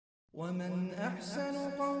ومن أحسن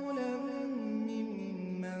قولا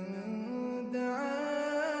ممن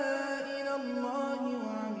دعا إلى الله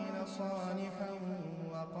وعمل صالحا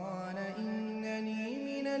وقال إنني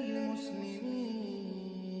من المسلمين।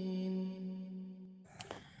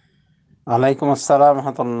 ওয়ালাইকুম আসসালাম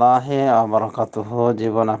রহমতুল্লাহি ওয়া বারাকাতুহু।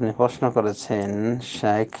 জীবন আপনি প্রশ্ন করেছেন,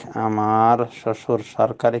 শেখ আমার শ্বশুর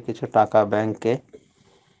সরকারি কিছু টাকা ব্যাংকে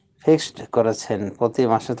ফিক্সড করেছেন, প্রতি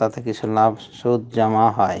মাসে তাতে কিছু লাভ সুদ জমা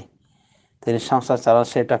হয়। তিনি সংসার চালান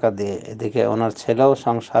সেই টাকা দিয়ে, এদিকে ওনার ছেলেও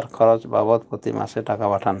সংসার খরচ বাবদ প্রতি মাসে টাকা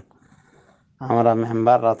পাঠান। আমরা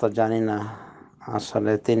মেম্বাররা তো জানি না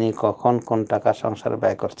আসলে তিনি কখন কোন টাকা সংসারে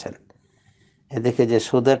ব্যয় করছেন। এদিকে যে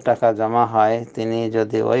সুদের টাকা জমা হয়, তিনি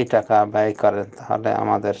যদি ওই টাকা ব্যয় করেন তাহলে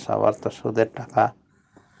আমাদের সবার তো সুদের টাকা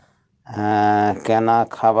কেনা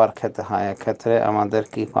খাবার খেতে হয়। এক্ষেত্রে আমাদের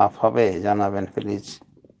কি পাপ হবে জানাবেন প্লিজ।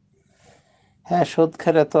 হ্যাঁ, সুদ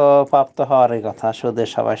খেলে তো পাপ তো হওয়ারই কথা। সুদে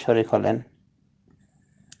সবাই শরিক হলেন।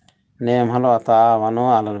 নিয়ম হলো তাআওয়ানু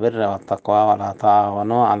আলাল বিররি ওয়াত তাকওয়া ওয়া লা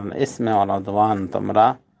তাআওয়ানু আলাল ইসমি ওয়াল উদওয়ান। তোমরা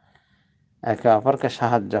একে অপরকে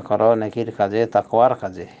সাহায্য করো নেকির কাজে, তাকওয়ার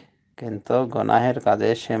কাজে, কিন্তু গুনাহের কাজে,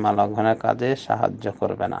 সীমা লঙ্ঘনের কাজে সাহায্য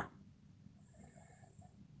করবে না।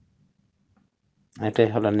 এটাই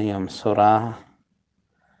হলো নিয়ম। সূরা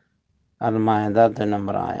আল মায়েদা 2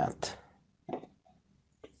 নম্বর আয়াত।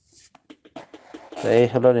 তো এই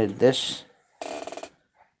হলো নির্দেশ।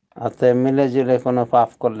 অতএব মিলে জুলে কোনো পাপ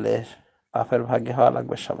করলে পাপের ভাগী হওয়া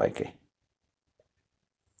লাগবে সবাইকে।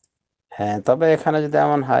 হ্যাঁ, তবে এখানে যদি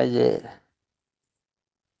এমন হয় যে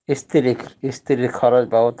স্ত্রীর খরচ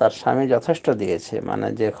বাবদ তার স্বামী যথেষ্ট দিয়েছে, মানে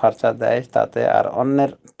যে খরচা দেয় তাতে আর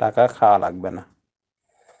অন্যের টাকা খাওয়া লাগবে না,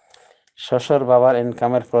 শ্বশুর বাবার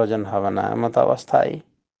ইনকামের প্রয়োজন হবে না, এমত অবস্থায়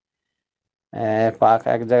পাক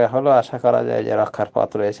এক জায়গায় হলো আশা করা যায় যে রক্ষার পথ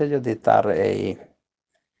রয়েছে, যদি তার এই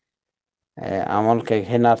আমলকে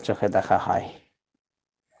ঘৃণার চোখে দেখা হয়।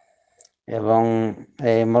 এবং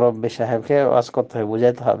এই মুরব্বী সাহেবকে ওয়াজ করতে হবে,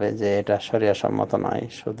 বুঝাইতে হবে যে এটা শরিয়া সম্মত নয়,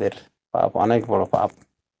 সুদের পাপ অনেক বড় পাপ।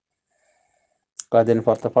 কয়েকদিন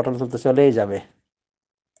পর তো পটল তুলতে চলেই যাবে,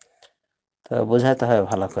 তো বুঝাইতে হবে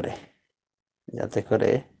ভালো করে, যাতে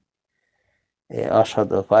করে এই অসৎ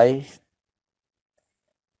উপায়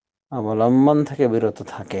অবলম্বন থেকে বিরত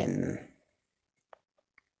থাকেন।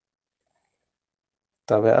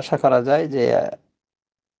 তবে আশা করা যায় যে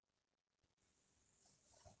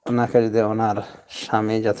ওনাকে যদি ওনার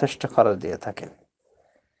স্বামী যথেষ্ট খরচ দিয়ে থাকেন,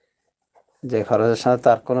 যে খরচের সাথে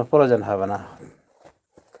তার কোনো প্রয়োজন হবে না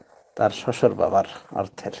তার শ্বশুর বাবার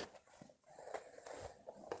অর্থের,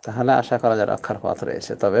 তাহলে আশা করা যায় রক্ষার পথ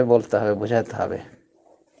রয়েছে। তবে বলতে হবে, বুঝাতে হবে,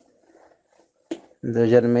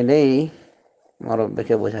 দুজন মিলেই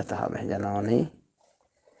মুরব্বীকে বোঝাতে হবে যেন উনি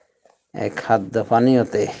এই খাদ্য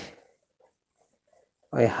পানীয়তে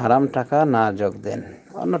ওই হারাম টাকা না যোগ দেন।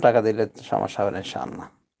 অন্য টাকা দিলে সমস্যা হবে না ইনশাআল্লাহ।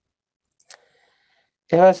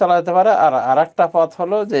 এভাবে চলা যেতে পারে। আর একটা পথ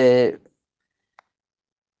হলো যে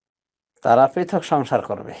তারা পৃথক সংসার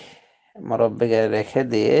করবে, মুরব্বীকে রেখে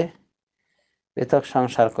দিয়ে পৃথক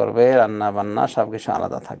সংসার করবে, রান্না বান্না সবকিছু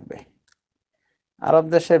আলাদা থাকবে। আরব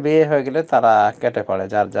দেশে বিয়ে হয়ে গেলে তারা কেটে পড়ে,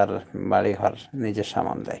 যার যার বাড়ি ঘর নিজের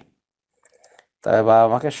সামাল দেয়, তবে বাবা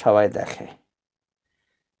মাকে সবাই দেখে।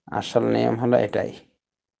 আসল নিয়ম হলো এটাই।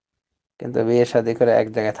 কিন্তু বিয়ে শাদী করে এক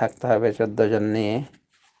জায়গায় থাকতে হবে 14 জন নিয়ে,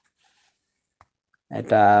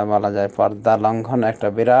 এটা বলা যায় পর্দা লঙ্ঘন একটা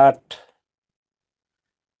বিরাট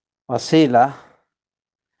অছিলা।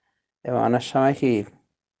 এবং অনেক সময় কি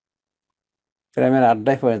প্রেমের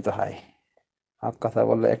আড্ডায় পরিণত হয়। হক কথা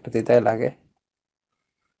বললে একটু তিতাই লাগে,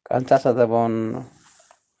 কারণ চাচাতো বোন,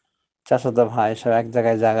 চাচাতো ভাই সব এক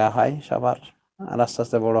জায়গায় জায়গা হয় সবার, আর আস্তে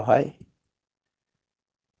আস্তে বড় হয়,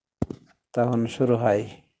 তখন শুরু হয়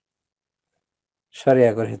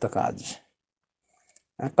শরিয়া গৃহীত কাজ।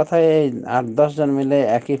 এক কথায় এই 8-10 জন মিলে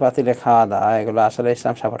একই পাতিলে খাওয়া দাওয়া, এগুলো আসলে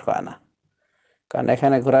ইসলাম সাপোর্ট করে না। কারণ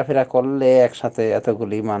এখানে ঘোরাফেরা করলে একসাথে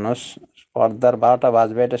এতগুলি মানুষ পর্দার 12টা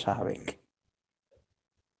বাজবে, এটা স্বাভাবিক।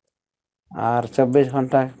 আর 24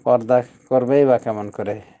 ঘন্টা পর্দা করবেই বা কেমন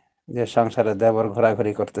করে, যে সংসারে দেবর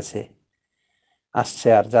ঘোরাঘুরি করতেছে, আসছে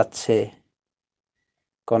আর যাচ্ছে,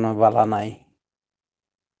 কোনো বালা নাই,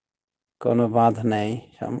 কোনো বাঁধ নেই,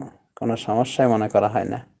 কোনো সমস্যায় মনে করা হয়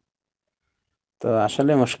না। তো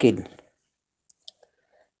আসলে মুশকিল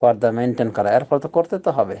পর্দা মেনটেন করা। এরপর তো করতে তো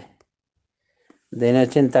হবে, দিনের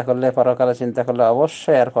চিন্তা করলে, পরকালে চিন্তা করলে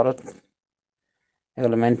অবশ্যই এরপর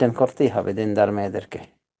এগুলো মেনটেন করতেই হবে দিনদার মেয়েদেরকে।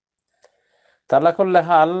 তালা করলে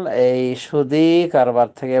হাল, এই সুদি কারবার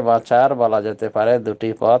থেকে বাঁচার বলা যেতে পারে দুটি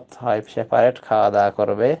পথ। হয় সেপারেট খাওয়া দাওয়া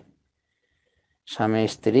করবে স্বামী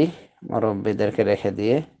স্ত্রী মুরব্বীদেরকে রেখে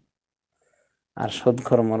দিয়ে, আর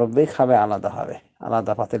সুদখোর মুরব্বি খাবে আলাদা হবে,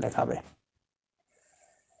 আলাদা পাতিলে খাবে।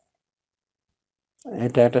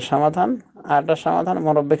 এটা একটা সমাধান। আর একটা সমাধান,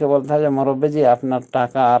 মুরব্বিকে বলতে হবে যে মুরব্বিজি আপনার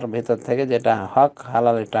টাকার ভিতর থেকে যেটা হক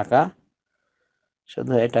হালালের টাকা,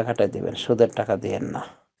 শুধু এই টাকাটাই দিবেন, সুদের টাকা দিয়েন না।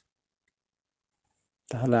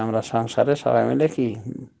 তাহলে আমরা সংসারে সবাই মিলে কি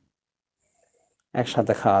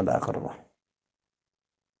একসাথে খাওয়া দাওয়া করবো।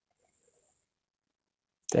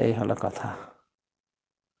 তো এই হলো কথা।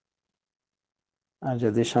 আর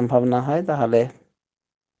যদি সম্ভব না হয় তাহলে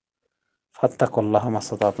ফাত্তাকুল্লাহ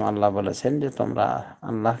মাসতাতুম, আল্লাহ বলেছেন যে তোমরা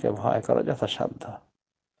আল্লাহকে ভয় করো যথাসাধ্য।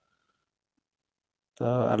 তো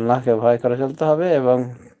আল্লাহকে ভয় করে চলতে হবে এবং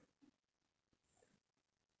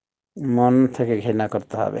মন থেকে ঘৃণা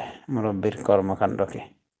করতে হবে মুরব্বির কর্মকাণ্ডকে।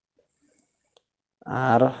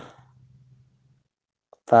 আর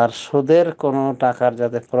তার সুদের কোনো টাকার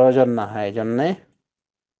যাতে প্রয়োজন না হয়, এই জন্যে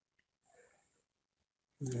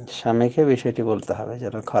স্বামীকে বিষয়টি বলতে হবে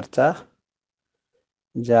যেন খরচা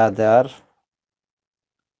যা দেওয়ার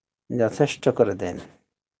যথেষ্ট করে দেন।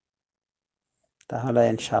 তাহলে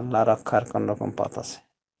ইনশাআল্লাহ রক্ষার কোন রকম পথ আছে।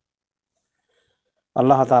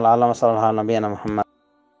 আল্লাহ তাআলা আ'লাম। সাল্লাল্লাহু আলা নবিয়িনা মুহাম্মদ।